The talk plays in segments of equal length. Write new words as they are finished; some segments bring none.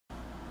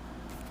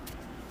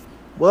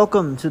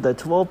Welcome to the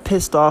 12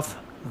 Pissed Off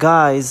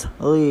Guys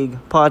League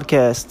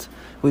podcast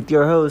with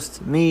your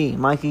host, me,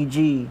 Mikey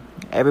G.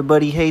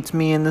 Everybody hates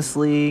me in this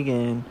league,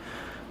 and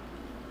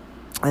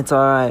it's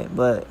alright,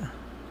 but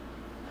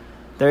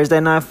Thursday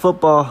night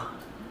football,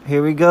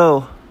 here we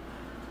go.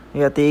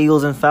 We got the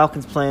Eagles and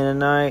Falcons playing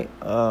tonight.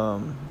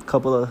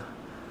 Couple of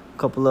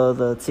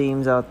the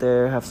teams out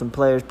there have some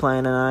players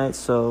playing tonight,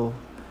 so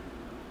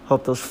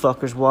hope those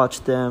fuckers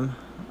watch them.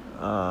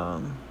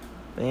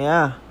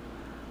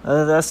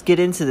 Let's get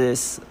into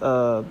this.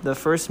 The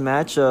first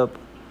matchup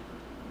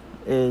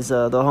is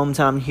the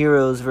hometown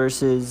heroes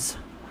versus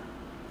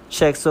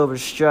checks over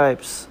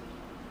stripes,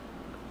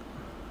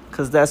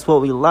 because that's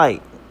what we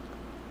like.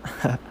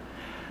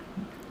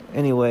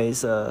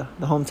 Anyways, the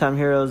hometown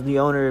heroes, the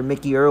owner,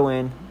 Mickey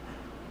Irwin,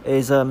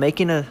 is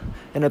making an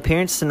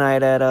appearance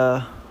tonight at,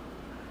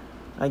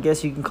 I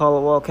guess you can call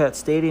it Wildcat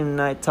Stadium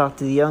tonight, talk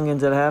to the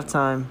youngins at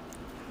halftime.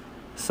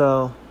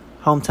 So,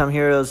 hometown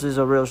heroes is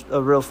a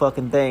real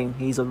fucking thing.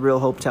 He's a real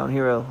hometown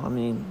hero. I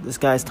mean, this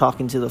guy's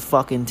talking to the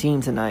fucking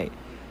team tonight.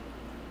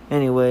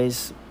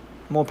 Anyways,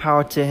 more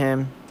power to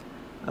him.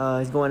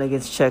 He's going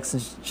against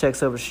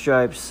checks over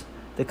stripes,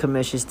 the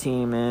Commish's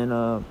team,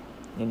 and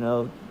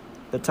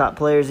the top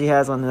players he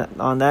has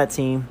on that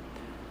team.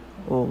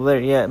 Well,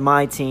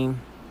 my team.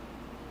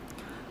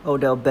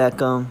 Odell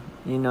Beckham,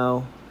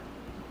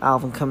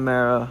 Alvin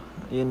Kamara,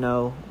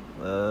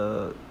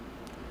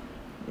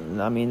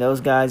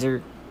 those guys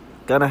are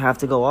gonna have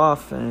to go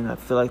off, and I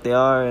feel like they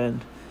are.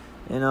 And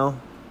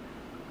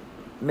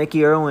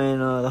Mickey Irwin,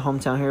 the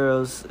hometown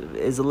heroes,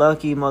 is a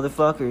lucky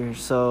motherfucker,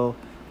 so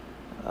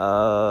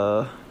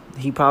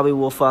he probably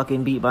will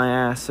fucking beat my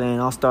ass,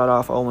 and I'll start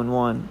off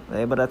 0-1.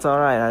 But that's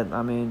alright.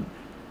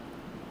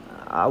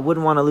 I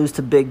wouldn't want to lose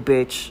to Big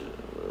Bitch,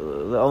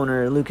 the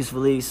owner, Lucas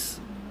Felice.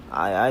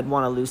 I'd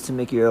want to lose to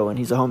Mickey Irwin.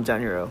 He's a hometown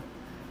hero.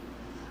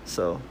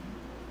 So,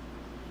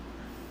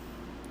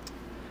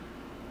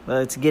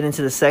 let's get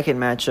into the second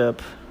matchup.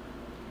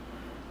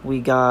 We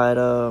got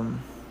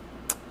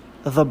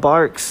the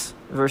Barks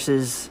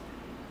versus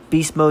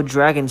Beast Mode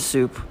Dragon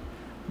Soup.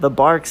 The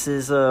Barks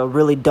is a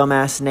really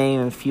dumbass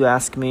name, if you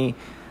ask me.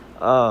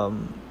 The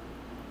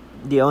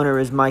owner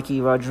is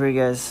Mikey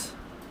Rodriguez,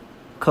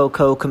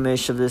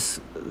 Commish of this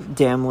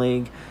damn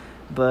league.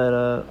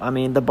 But,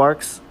 the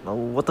Barks,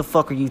 what the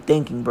fuck are you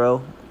thinking,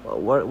 bro?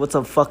 What's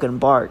a fucking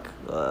bark?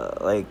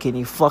 Can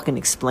you fucking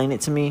explain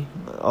it to me?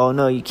 Oh,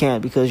 no, you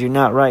can't, because you're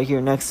not right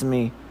here next to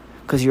me,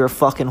 because you're a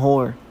fucking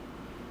whore.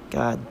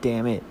 God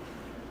damn it.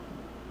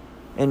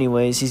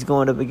 Anyways, he's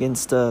going up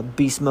against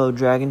Beast Mode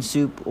Dragon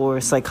Soup, or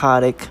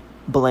Psychotic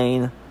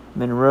Blaine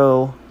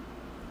Monroe,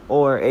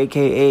 or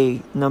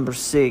a.k.a. number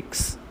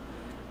 6.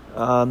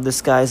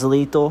 This guy's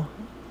lethal.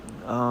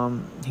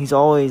 He's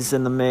always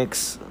in the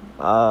mix.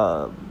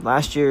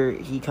 Last year,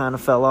 he kind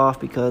of fell off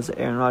because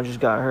Aaron Rodgers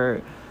got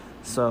hurt.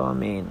 So,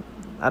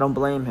 I don't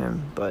blame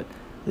him. But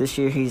this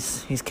year,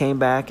 he's came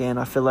back, and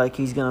I feel like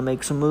he's going to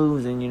make some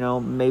moves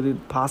and, maybe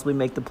possibly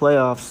make the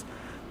playoffs.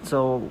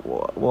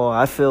 So,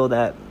 I feel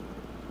that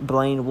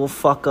Blaine will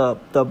fuck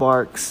up the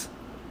Barks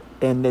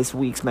in this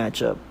week's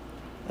matchup.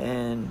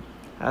 And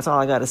that's all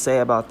I got to say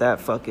about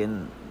that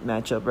fucking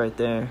matchup right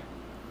there.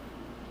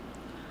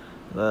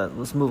 But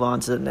let's move on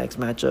to the next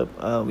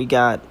matchup. We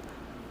got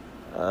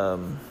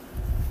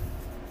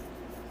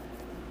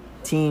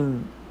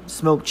Team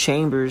Smoke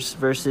Chambers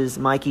versus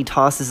Mikey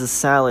Tosses a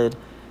Salad.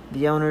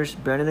 The owners,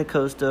 Brandon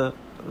Acosta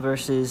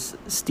versus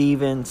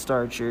Steven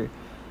Starcher.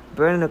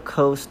 Brandon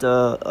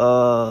Acosta,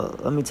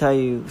 let me tell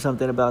you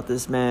something about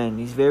this man.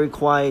 He's very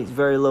quiet, he's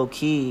very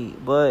low-key,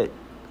 but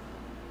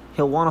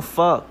he'll want to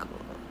fuck.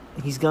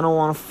 He's going to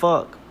want to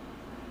fuck.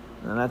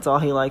 And that's all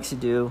he likes to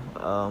do.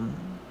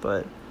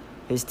 But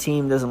his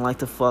team doesn't like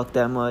to fuck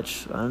that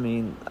much.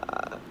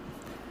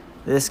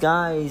 This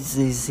guy,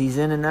 he's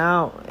in and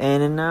out.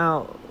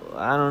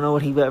 I don't know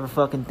what he ever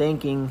fucking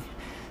thinking.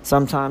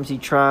 Sometimes he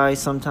tries,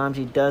 sometimes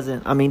he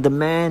doesn't. The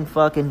man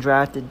fucking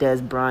drafted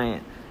Dez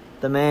Bryant.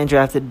 This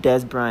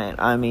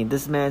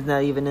man's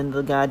not even in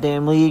the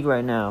goddamn league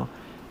right now.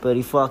 But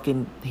he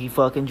fucking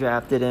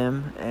drafted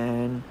him.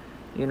 And,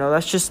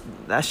 that's just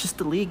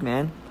the league,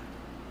 man.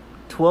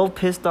 12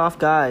 pissed off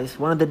guys.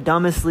 One of the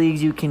dumbest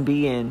leagues you can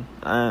be in.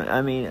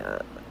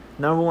 Number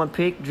 1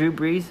 pick, Drew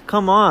Brees.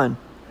 Come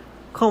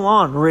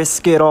on,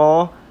 risk it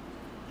all.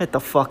 Get the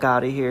fuck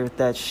out of here with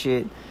that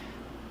shit.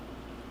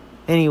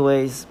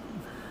 Anyways,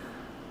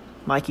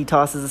 Mikey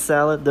Tosses a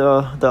Salad,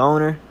 the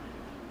owner,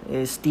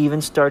 is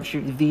Steven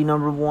Starcher, the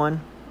number 1.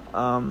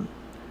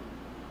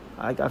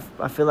 I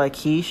feel like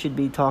he should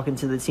be talking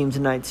to the team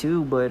tonight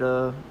too, but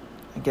I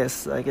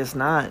guess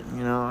not.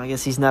 I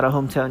guess he's not a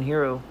hometown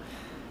hero.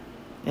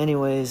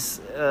 Anyways,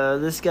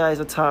 this guy's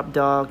a top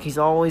dog. He's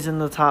always in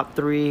the top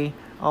 3.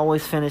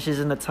 Always finishes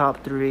in the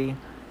top 3.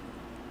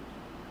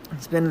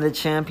 He's been in the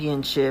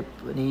championship,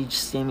 and he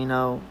just,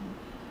 Gilbert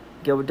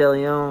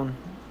DeLeon,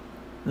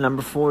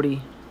 number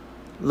 40,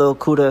 Lil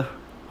Cuda,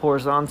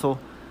 horizontal.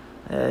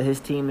 His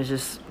team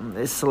is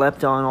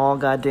slept on all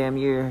goddamn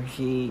year.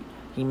 He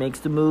makes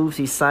the moves.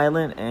 He's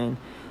silent,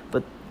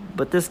 but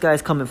But this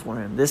guy's coming for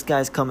him.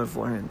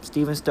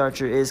 Steven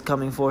Starcher is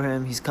coming for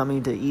him. He's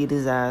coming to eat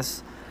his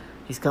ass.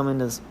 He's coming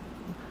to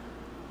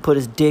put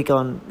his dick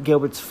on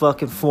Gilbert's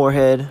fucking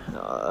forehead.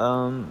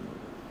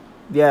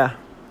 Yeah.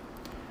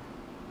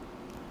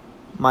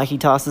 Mikey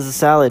tosses a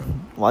salad.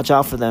 Watch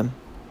out for them.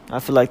 I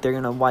feel like they're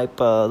going to wipe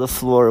the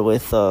floor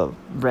with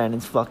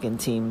Brandon's fucking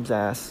team's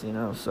ass,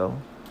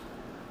 so.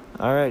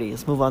 Alrighty,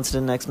 let's move on to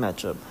the next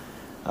matchup.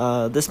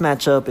 This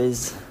matchup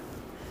is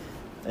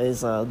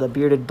the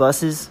Bearded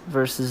Busses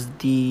versus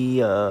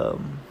the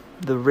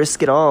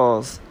Risk It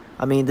Alls.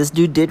 I mean, this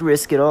dude did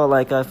risk it all,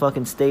 like I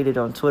fucking stated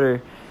on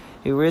Twitter.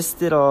 He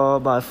risked it all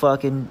by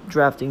fucking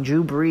drafting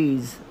Drew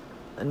Brees,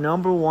 a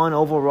number 1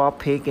 overall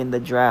pick in the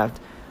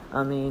draft.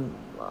 I mean,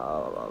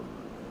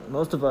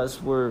 most of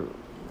us were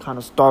kind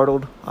of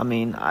startled. I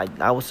mean,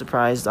 I was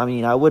surprised. I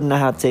mean, I wouldn't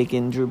have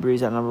taken Drew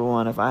Brees at number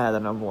 1 if I had the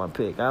number 1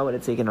 pick. I would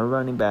have taken a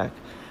running back.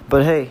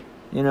 But hey,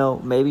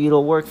 maybe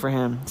it'll work for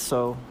him.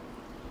 So,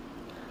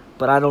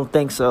 but I don't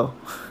think so.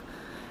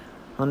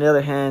 On the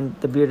other hand,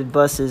 the Bearded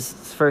Busses,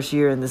 his first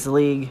year in this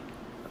league,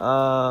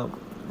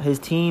 his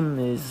team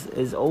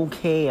is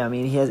okay. I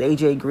mean, he has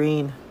A.J.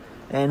 Green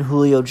and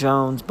Julio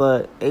Jones,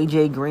 but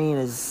A.J. Green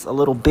is a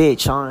little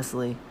bitch,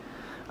 honestly.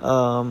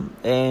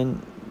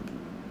 And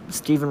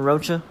Steven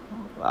Rocha,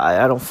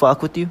 I don't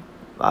fuck with you.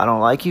 I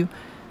don't like you.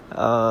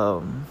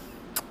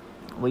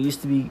 We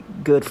used to be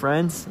good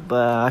friends,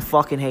 but I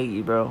fucking hate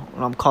you, bro.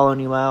 And I'm calling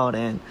you out,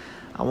 and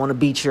I want to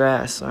beat your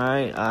ass, all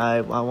right?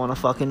 I want to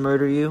fucking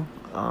murder you.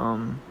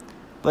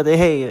 But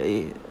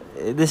hey,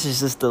 this is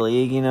just the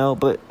league,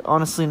 But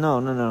honestly,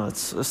 no.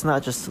 It's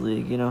not just the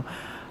league,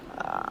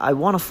 I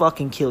want to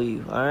fucking kill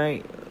you, all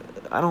right?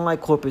 I don't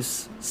like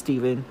Corpus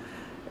Steven,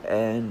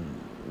 and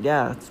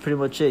yeah, that's pretty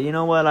much it. You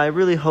know what? I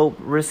really hope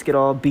Risk It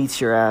All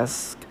beats your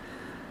ass,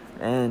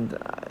 and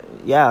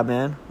yeah,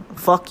 man,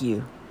 fuck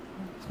you.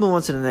 Let's move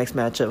on to the next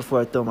matchup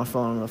before I throw my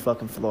phone on the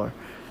fucking floor.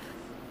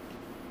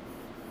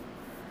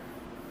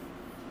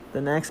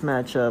 The next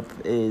matchup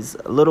is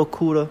Little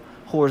Cuda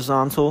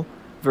Horizontal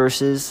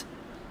versus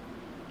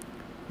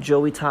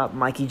Joey Top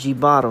Mikey G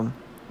Bottom.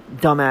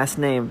 Dumbass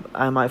name,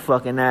 I might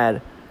fucking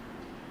add.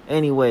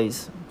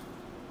 Anyways,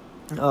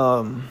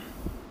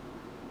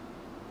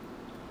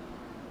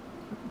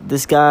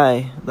 this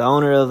guy, the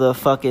owner of the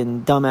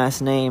fucking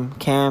dumbass name,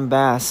 Cam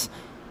Bass,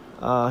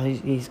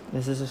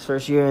 this is his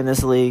first year in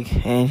this league,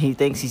 and he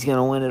thinks he's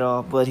gonna win it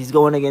all, but he's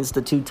going against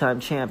the 2-time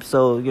champ,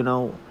 so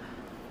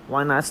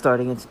why not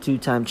start against a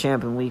 2-time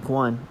champ in week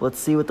 1? Let's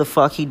see what the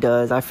fuck he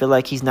does. I feel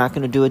like he's not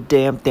going to do a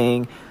damn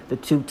thing. The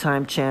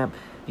 2-time champ,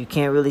 you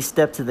can't really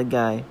step to the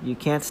guy. You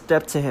can't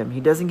step to him. He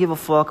doesn't give a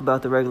fuck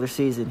about the regular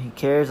season. He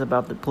cares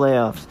about the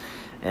playoffs.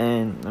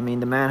 And, I mean,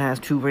 the man has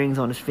 2 rings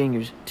on his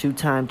fingers.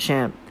 2-time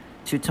champ,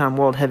 2-time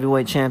world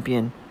heavyweight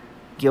champion,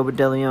 Gilbert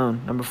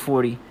DeLeon, number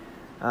 40.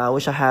 I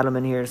wish I had him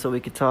in here so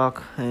we could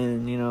talk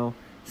and,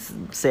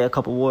 say a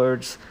couple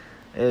words.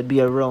 It would be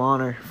a real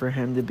honor for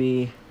him to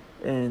be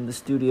in the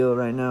studio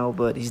right now,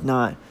 but he's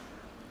not.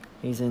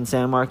 He's in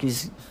San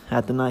Marcos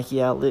at the Nike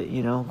outlet,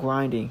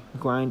 grinding.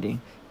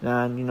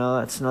 And,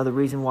 that's another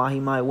reason why he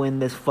might win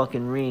this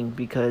fucking ring,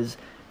 because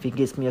if he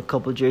gets me a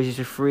couple jerseys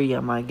for free, I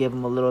might give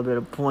him a little bit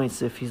of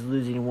points if he's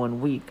losing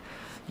 1 week.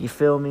 You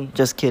feel me?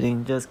 Just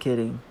kidding.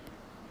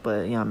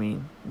 But, I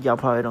mean, y'all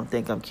probably don't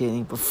think I'm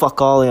kidding, but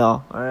fuck all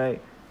y'all,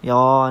 alright?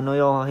 Y'all, I know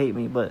y'all hate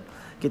me, but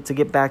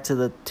get back to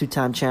the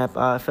 2-time champ,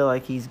 I feel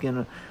like he's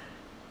gonna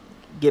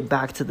get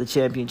back to the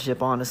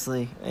championship,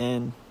 honestly.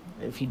 And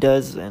if he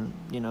does, then,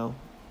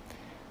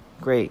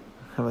 great.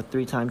 Have a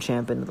 3-time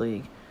champ in the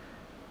league.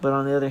 But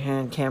on the other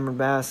hand, Cameron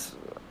Bass,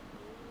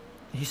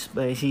 he's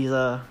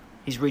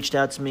reached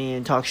out to me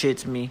and talked shit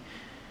to me.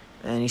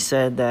 And he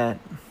said that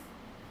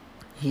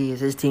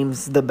his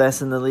team's the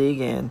best in the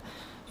league, and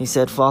he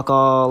said, fuck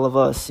all of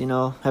us,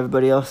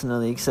 everybody else in the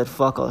league said,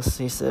 fuck us.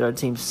 He said our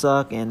team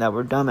suck and that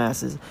we're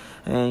dumbasses.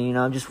 And,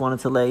 I just wanted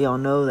to let y'all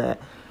know that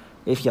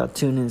if y'all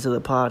tune into the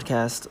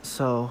podcast.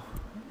 So,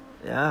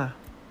 yeah.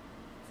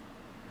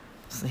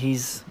 So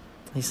he's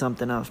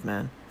something else,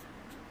 man.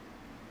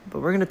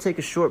 But we're going to take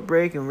a short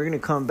break, and we're going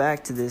to come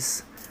back to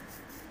the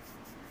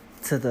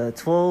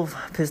 12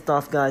 Pissed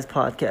Off Guys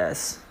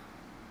podcast.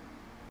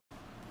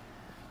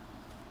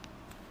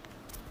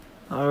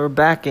 We're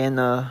back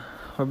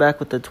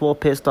with the 12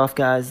 Pissed Off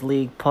Guys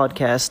League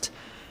podcast.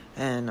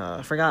 And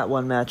I forgot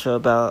one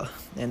matchup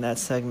in that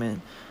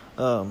segment.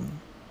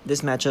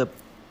 This matchup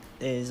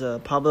is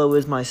Pablo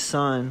Is My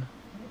Son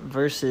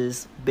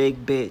versus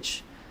Big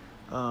Bitch.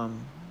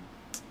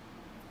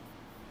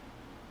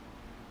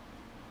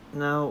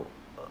 Now,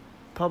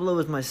 Pablo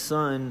Is My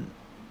Son's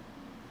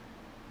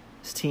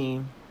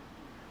team.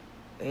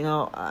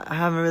 I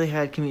haven't really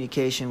had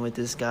communication with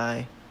this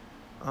guy.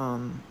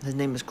 His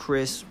name is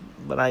Chris,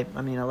 but I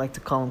like to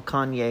call him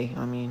Kanye.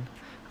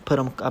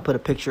 I put a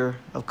picture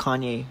of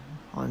Kanye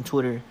on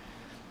Twitter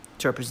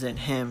to represent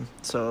him.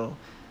 So,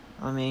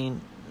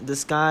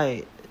 this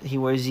guy, he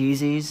wears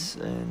Yeezys,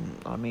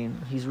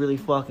 and he's really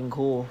fucking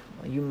cool.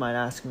 You might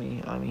ask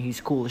me. He's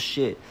cool as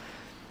shit.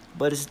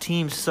 but his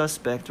team's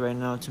suspect right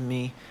now to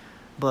me.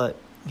 But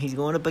he's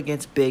going up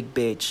against Big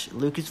Bitch,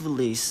 Lucas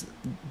Felice,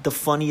 the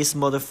funniest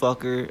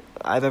motherfucker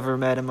I've ever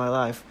met in my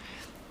life.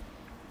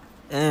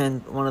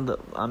 And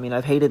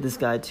I've hated this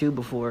guy too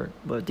before,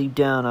 but deep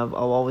down, I've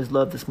always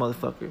loved this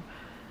motherfucker.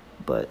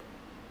 But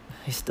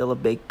he's still a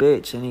big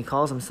bitch, and he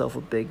calls himself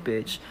a big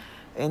bitch.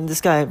 And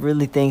this guy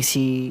really thinks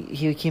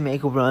he can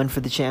make a run for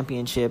the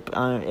championship.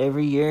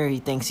 Every year, he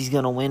thinks he's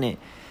gonna win it.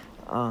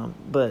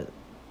 But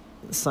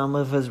some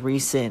of his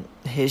recent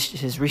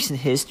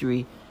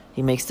history,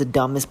 he makes the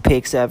dumbest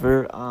picks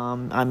ever.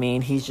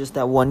 He's just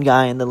that one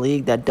guy in the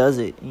league that does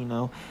it,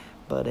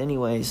 But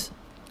anyways,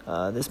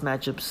 this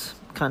matchup's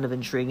kind of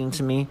intriguing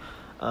to me.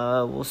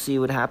 We'll see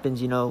what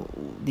happens.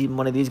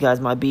 One of these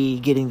guys might be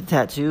getting the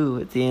tattoo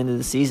at the end of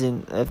the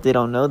season. If they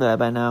don't know that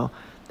by now,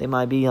 they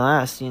might be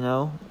last.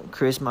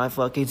 Chris might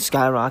fucking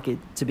skyrocket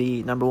to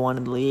be number one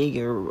in the league,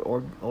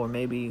 or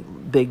maybe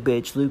big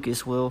bitch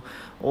Lucas will,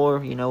 or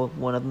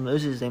one of them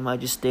loses. They might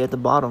just stay at the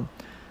bottom.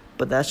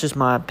 But that's just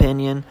my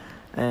opinion,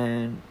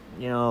 and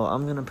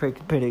I'm gonna make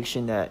a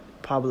prediction that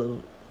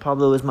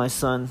Pablo is my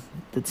son.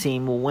 The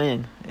team will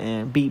win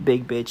and beat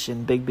Big Bitch,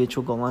 and Big Bitch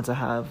will go on to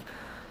have,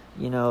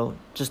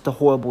 just a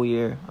horrible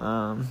year.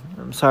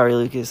 I'm sorry,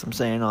 Lucas, I'm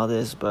saying all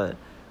this, but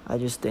I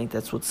just think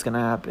that's what's going to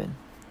happen.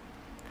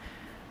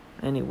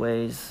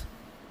 Anyways,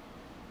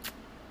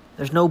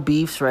 there's no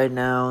beefs right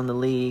now in the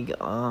league.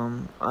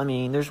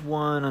 There's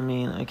one.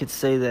 I could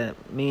say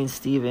that me and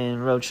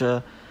Steven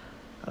Rocha,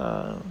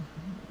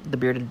 the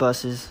Bearded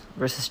Buses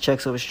versus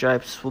Checks Over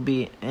Stripes, will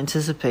be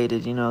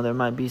anticipated. There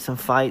might be some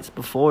fights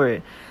before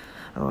it.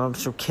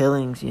 Some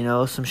killings,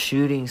 some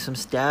shootings, some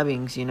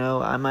stabbings,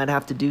 I might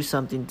have to do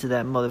something to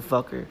that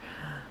motherfucker.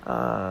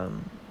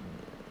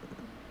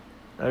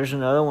 There's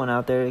another one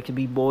out there that could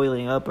be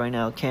boiling up right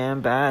now.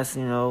 Cam Bass,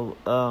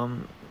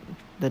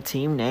 the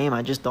team name,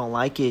 I just don't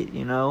like it,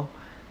 You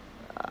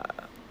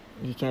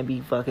can't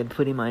be fucking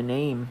putting my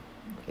name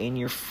in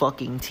your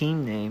fucking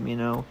team name,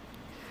 You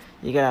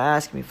gotta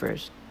ask me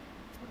first.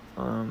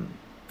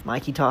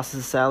 Mikey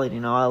Tosses a Salad,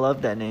 I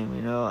love that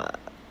name,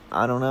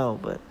 I don't know,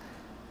 but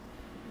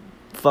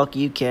fuck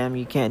you, Cam.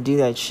 You can't do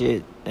that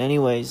shit.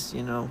 Anyways,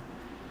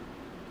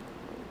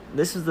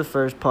 this is the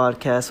first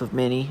podcast with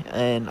Minnie,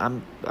 and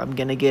I'm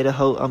gonna get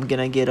I'm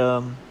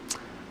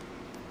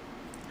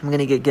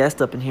gonna get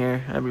guests up in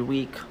here every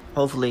week.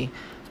 Hopefully,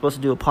 I'm supposed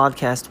to do a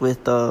podcast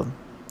with the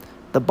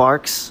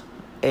Barks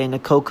and a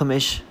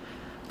Commish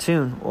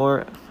tune,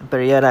 or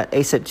better yet, at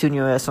ASAP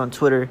Tunio on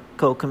Twitter.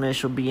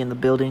 Commish will be in the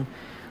building,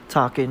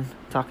 talking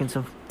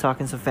some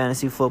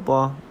fantasy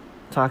football,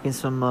 talking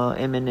some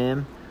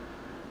Eminem.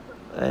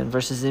 And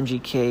versus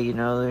MGK,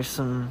 there's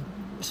some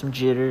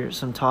jitter,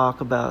 some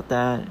talk about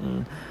that,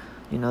 and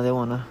they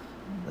wanna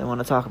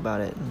talk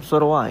about it, and so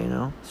do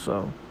I,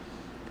 So,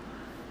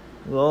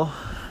 well,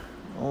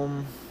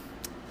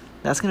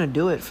 that's gonna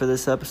do it for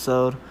this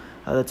episode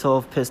of the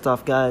 12 Pissed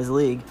Off Guys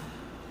League.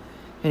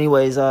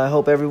 Anyways, I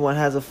hope everyone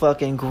has a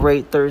fucking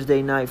great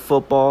Thursday night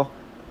football.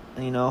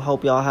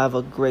 Hope y'all have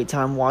a great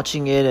time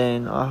watching it,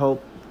 and I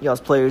hope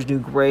y'all's players do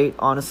great.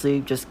 Honestly,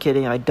 just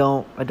kidding. I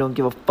don't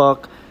give a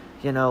fuck.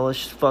 Let's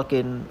just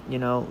fucking,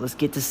 let's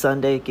get to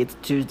Sunday, get to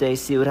Tuesday,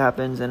 see what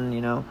happens, and,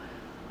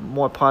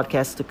 more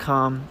podcasts to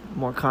come,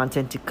 more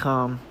content to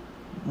come,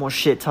 more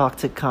shit talk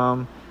to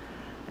come,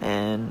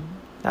 and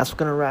that's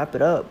going to wrap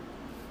it up.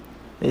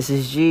 This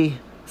is G,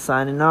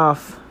 signing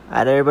off.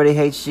 At Everybody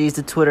Hates G's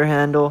the Twitter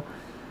handle,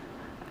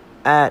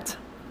 at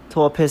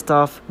 12 Pissed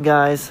Off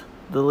Guys,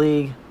 the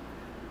league.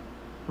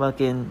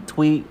 Fucking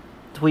tweet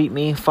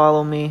me,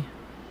 follow me,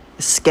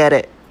 scat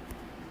it.